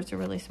the numbers are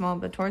really small,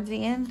 but towards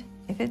the end,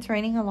 if it's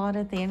raining a lot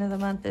at the end of the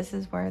month, this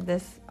is where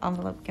this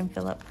envelope can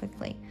fill up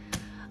quickly.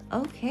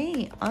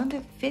 Okay, on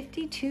to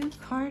 52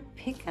 card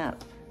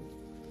pickup.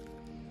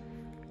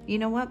 You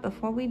know what?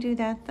 Before we do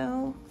that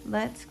though,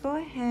 let's go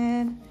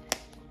ahead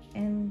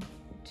and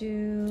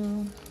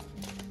do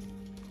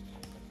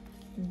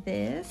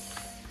this.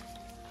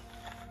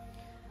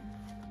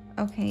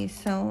 Okay,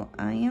 so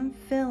I am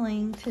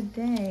filling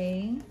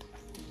today.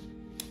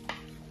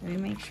 Let me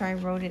make sure I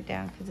wrote it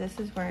down because this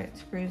is where it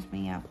screws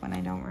me up when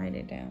I don't write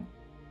it down.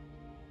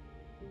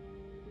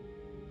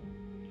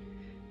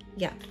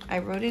 Yeah, I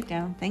wrote it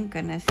down. Thank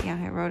goodness. Yeah,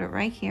 I wrote it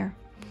right here.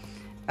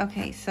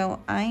 Okay, so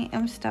I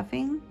am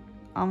stuffing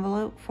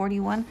envelope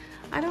 41.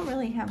 I don't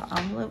really have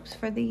envelopes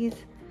for these.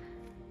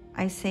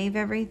 I save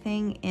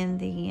everything in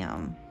the,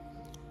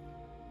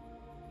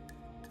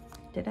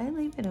 did I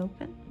leave it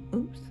open?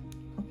 Oops.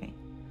 Okay.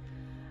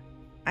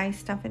 I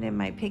stuff it in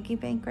my piggy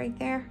bank right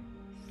there.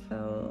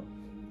 So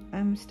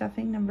I'm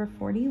stuffing number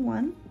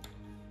 41.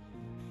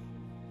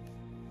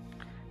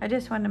 I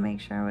just wanted to make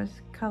sure I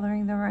was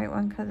coloring the right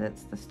one because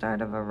it's the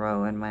start of a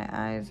row and my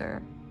eyes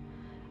are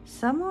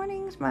Some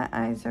mornings my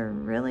eyes are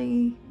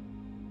really,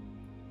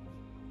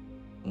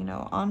 you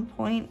know, on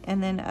point,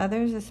 and then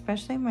others,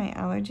 especially my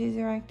allergies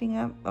are acting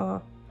up.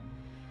 Oh,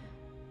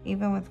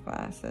 even with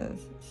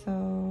glasses.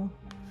 So,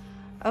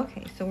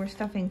 okay, so we're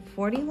stuffing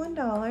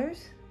 $41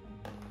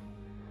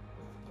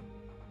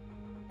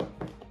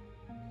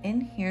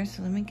 in here.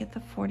 So let me get the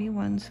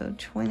 41. So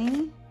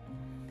 20,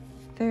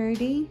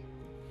 30,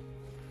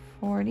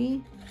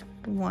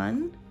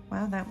 41.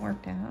 Wow, that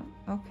worked out.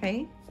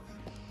 Okay.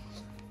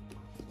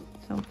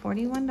 So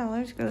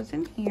 $41 goes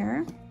in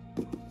here.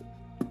 So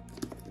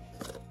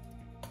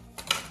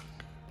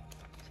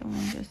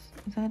I'm just,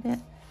 is that it?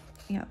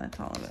 Yeah, that's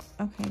all of it.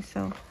 Okay,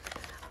 so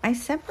I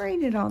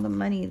separated all the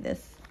money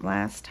this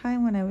last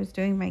time when I was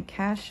doing my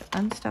cash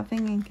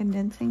unstuffing and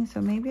condensing.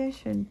 So maybe I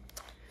should,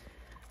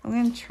 I'm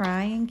going to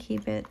try and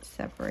keep it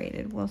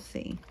separated. We'll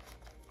see.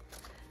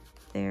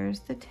 There's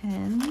the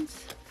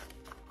 10s.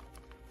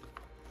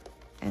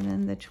 And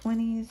then the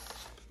 20s.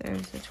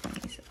 There's the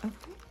 20s. Okay.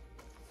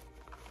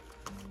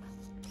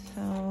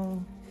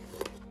 So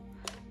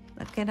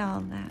look at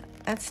all that.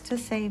 That's to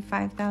save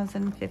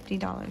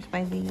 $5,050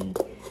 by the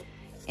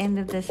end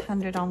of this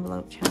 100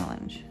 envelope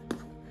challenge.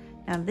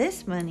 Now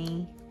this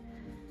money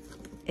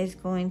is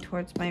going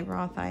towards my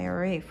Roth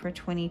IRA for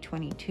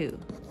 2022.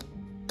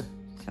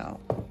 So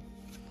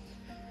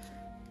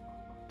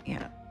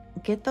yeah,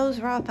 get those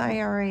Roth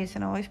IRAs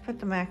and always put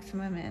the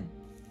maximum in.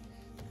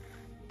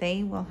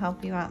 They will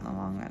help you out in the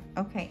long run.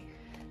 Okay,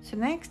 so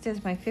next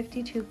is my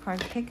 52 card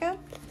pickup.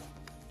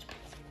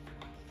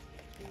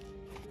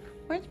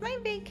 Where's my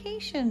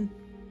vacation?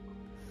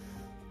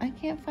 I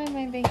can't find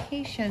my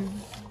vacation.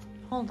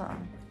 Hold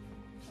on.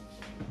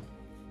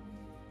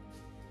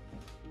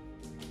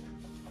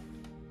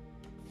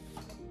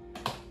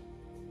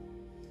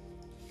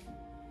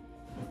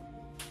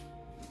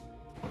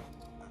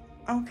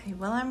 Okay,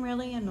 well, I'm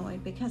really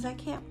annoyed because I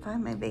can't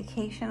find my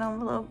vacation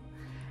envelope,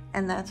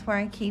 and that's where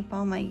I keep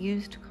all my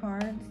used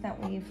cards that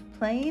we've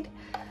played.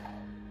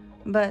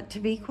 But to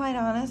be quite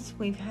honest,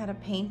 we've had a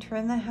painter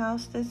in the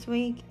house this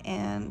week,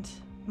 and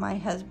my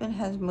husband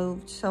has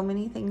moved so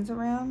many things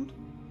around.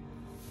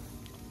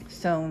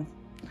 So,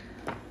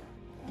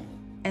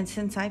 and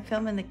since I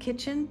film in the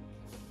kitchen,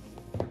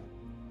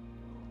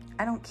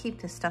 I don't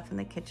keep this stuff in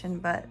the kitchen,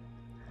 but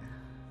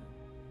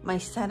my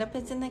setup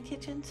is in the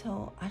kitchen,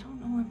 so I don't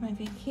know where my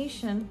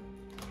vacation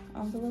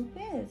envelope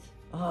is.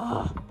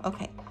 Oh,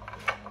 okay.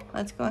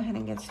 Let's go ahead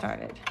and get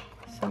started.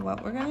 So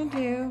what we're gonna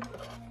do,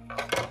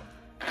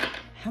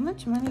 how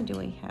much money do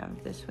we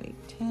have this week?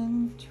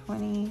 10,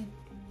 20,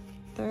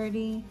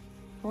 30,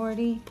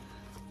 40,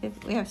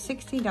 50, we have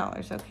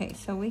 $60. Okay,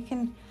 so we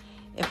can,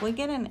 if we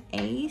get an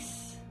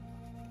ace,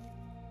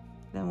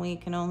 then we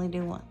can only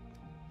do one.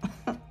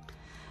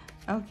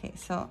 Okay,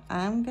 so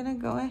I'm gonna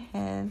go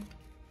ahead.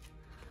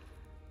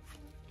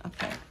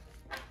 Okay,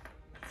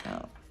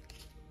 so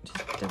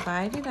just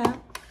divide it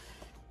up.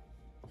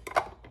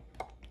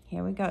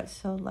 Here we go, it's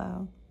so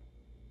loud.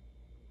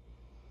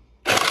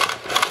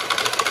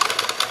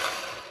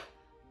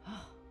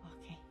 Oh,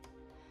 okay.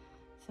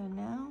 So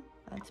now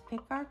let's pick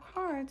our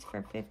cards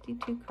for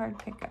 52 card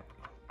pickup.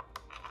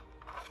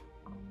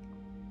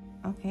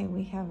 Okay,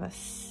 we have a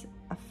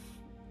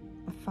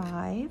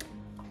 5.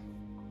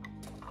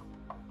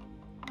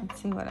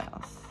 Let's see what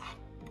else.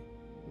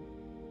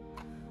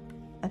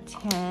 A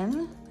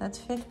 10, that's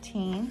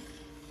 15.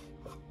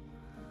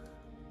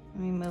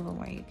 Let me move them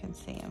where you can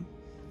see them.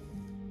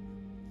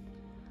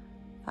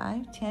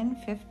 5, 10,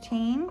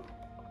 15.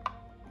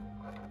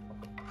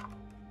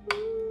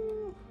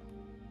 Ooh.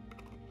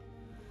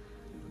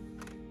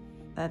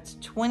 That's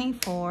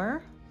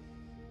 24.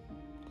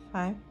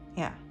 5,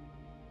 yeah.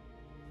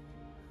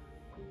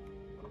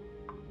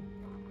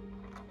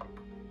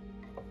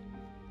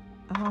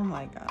 Oh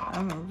my God,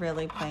 I'm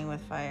really playing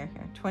with fire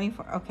here.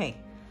 24, okay.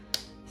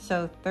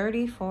 So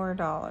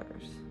 $34.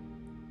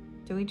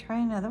 Do we try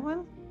another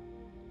one?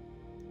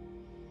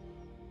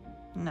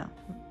 No.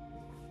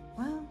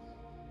 Well,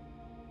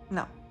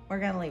 no, we're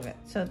gonna leave it.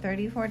 So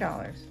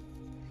 $34.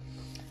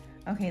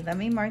 Okay, let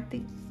me mark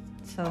the,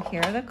 so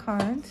here are the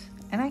cards,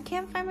 and I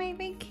can't find my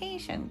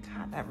vacation.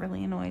 God, that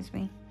really annoys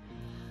me.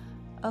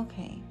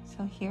 Okay,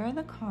 so here are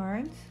the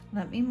cards.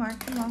 Let me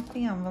mark them off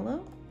the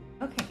envelope.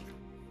 Okay.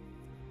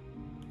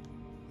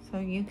 So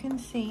you can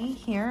see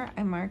here,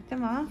 I marked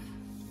them off.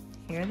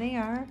 Here they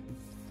are.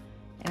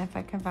 And if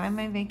I can find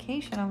my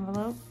vacation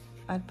envelope,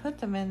 I'd put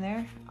them in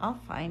there. I'll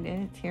find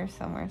it, it's here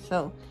somewhere.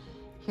 So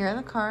here are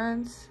the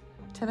cards.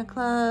 10 of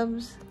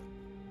clubs,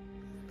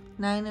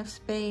 9 of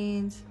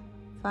spades,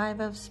 5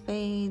 of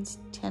spades,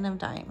 10 of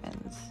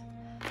diamonds.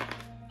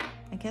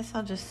 I guess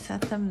I'll just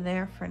set them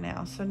there for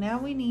now. So now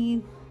we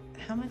need,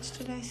 how much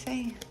did I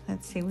say?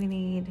 Let's see, we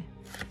need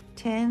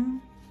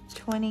 10,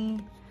 20,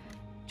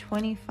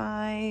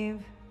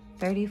 25,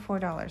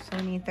 $34. So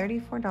we need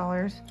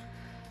 $34.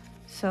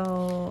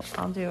 So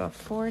I'll do a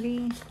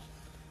 40.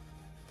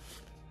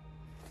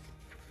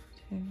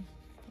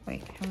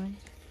 Wait, how much?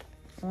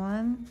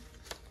 1,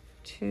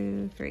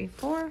 2, 3,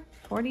 4,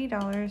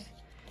 $40.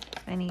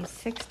 I need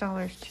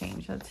 $6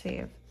 change. Let's see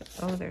if,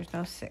 oh, there's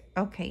no six.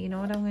 Okay, you know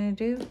what I'm going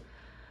to do?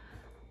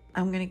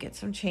 I'm going to get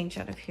some change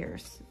out of here.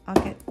 I'll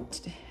get,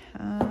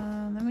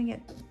 let me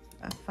get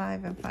a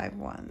 5 and 5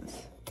 ones.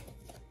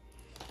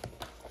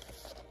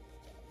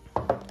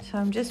 So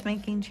I'm just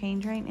making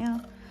change right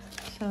now.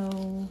 So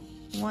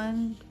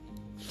 1,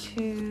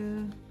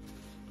 2,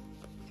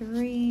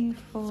 3,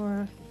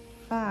 4,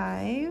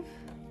 5.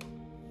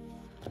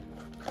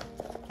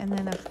 And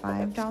then a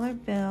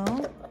 $5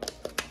 bill.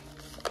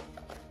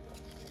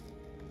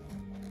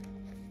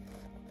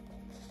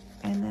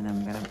 And then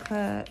I'm gonna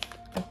put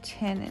a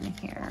 10 in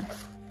here.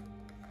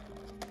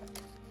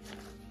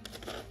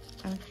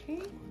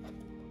 Okay.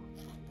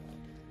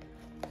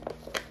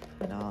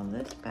 Put all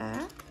this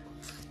back.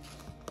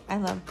 I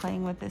love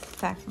playing with this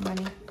sack of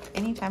money.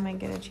 Anytime I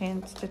get a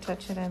chance to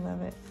touch it, I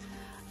love it.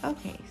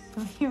 Okay,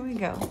 so here we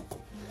go.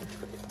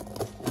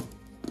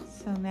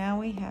 So now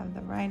we have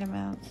the right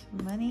amounts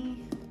of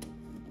money.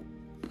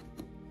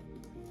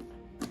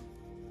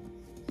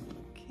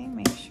 Okay,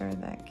 make sure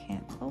that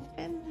can't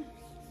open.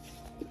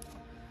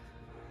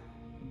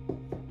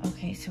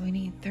 Okay, so we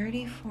need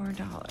 $34.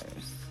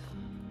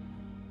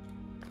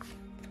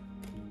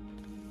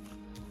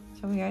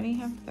 So we already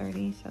have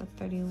 30, so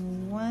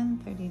 31,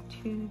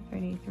 32,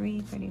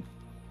 33,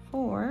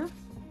 34.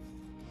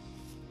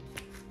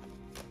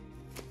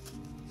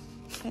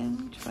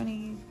 10,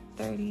 20,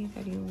 30,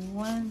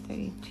 31,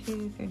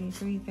 32,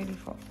 33,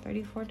 34.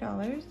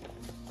 $34.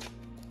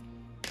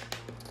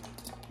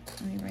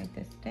 Let me write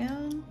this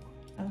down.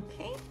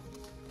 Okay,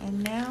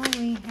 and now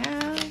we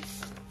have,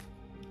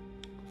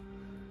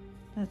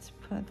 let's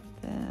put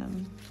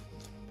them,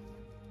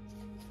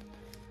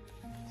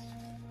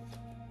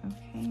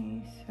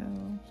 okay, so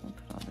we'll put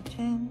all the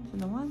 10s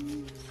and the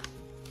 1s.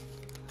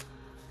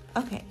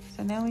 Okay,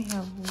 so now we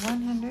have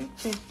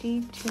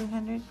 150,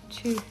 200,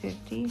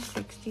 250,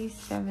 60,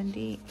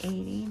 70,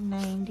 80,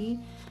 90,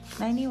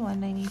 91,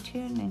 92,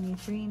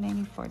 93,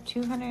 94,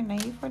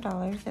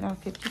 $294 in our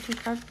 52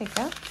 card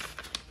pickup.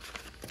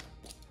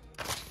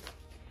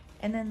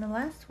 And then the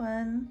last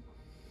one,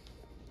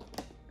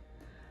 I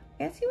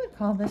guess you would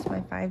call this my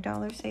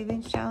 $5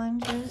 savings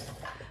challenges,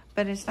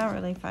 but it's not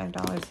really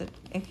 $5.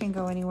 It can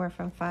go anywhere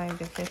from 5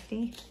 to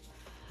 50.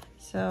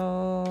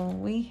 So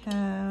we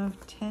have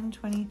 10,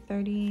 20,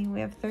 30,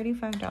 we have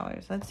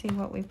 $35. Let's see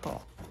what we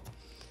pull.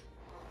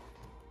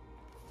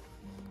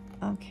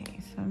 Okay,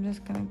 so I'm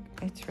just gonna,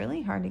 it's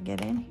really hard to get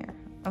in here.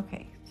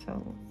 Okay,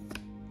 so,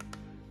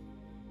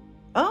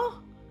 oh,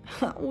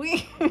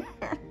 we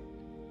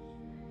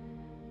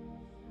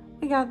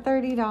got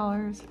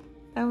 $30.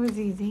 That was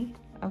easy.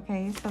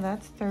 Okay, so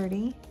that's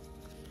 30.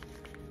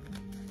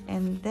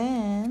 And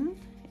then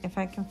if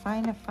I can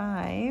find a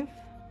 5,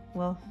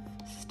 we'll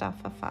stuff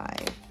a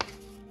 5.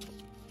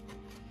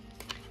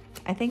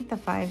 I think the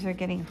 5s are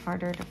getting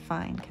harder to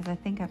find because I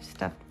think I've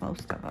stuffed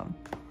most of them.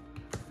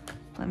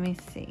 Let me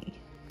see.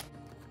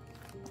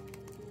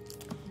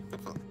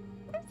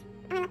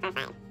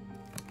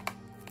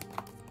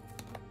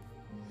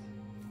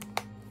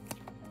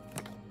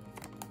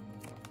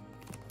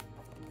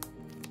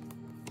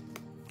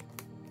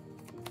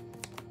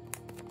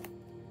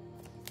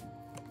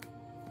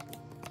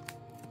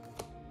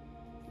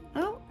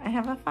 Oh, I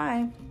have a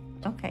 5.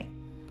 Okay.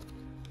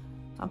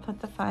 I'll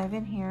put the 5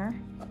 in here.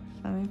 So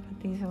let me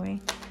put these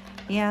away.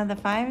 Yeah, the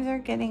 5s are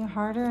getting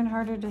harder and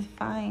harder to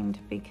find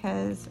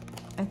because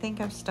I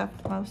think I've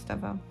stuffed most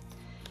of them.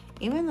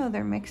 Even though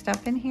they're mixed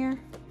up in here.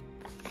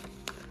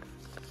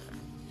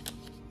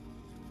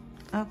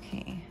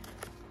 Okay.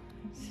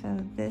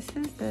 So this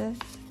is this.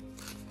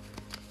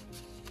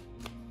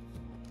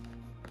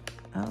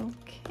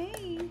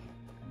 Okay.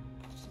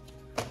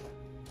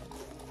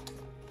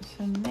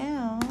 So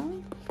now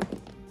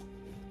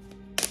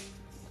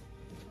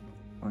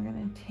we're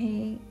gonna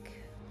take,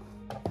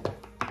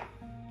 oh,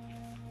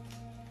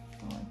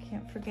 I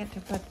can't forget to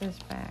put this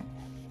back.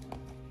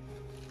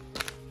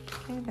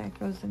 Okay, that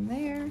goes in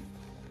there.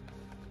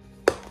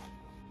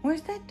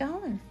 Where's that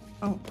 $1?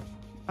 Oh,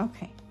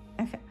 okay.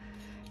 Okay.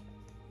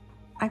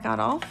 I got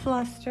all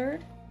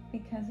flustered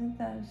because of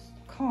those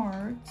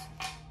cards.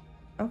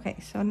 Okay,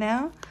 so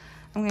now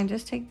I'm gonna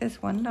just take this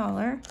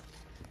 $1.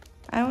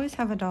 I always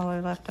have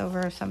 $1 left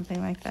over or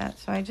something like that,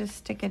 so I just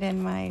stick it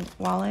in my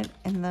wallet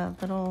in the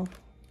little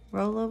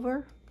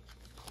rollover.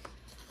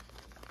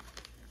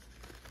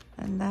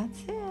 And that's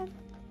it.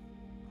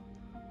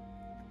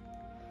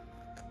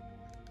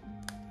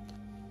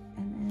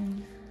 And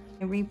then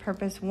I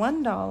repurpose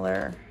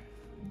 $1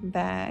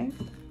 bag.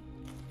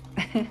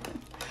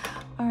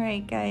 All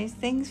right, guys,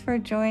 thanks for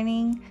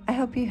joining. I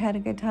hope you had a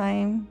good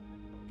time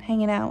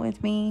hanging out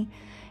with me.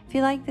 If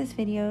you like this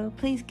video,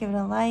 please give it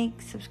a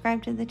like,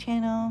 subscribe to the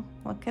channel.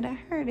 What could I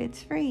hurt?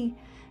 It's free.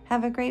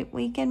 Have a great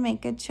weekend.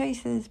 Make good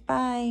choices.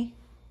 Bye.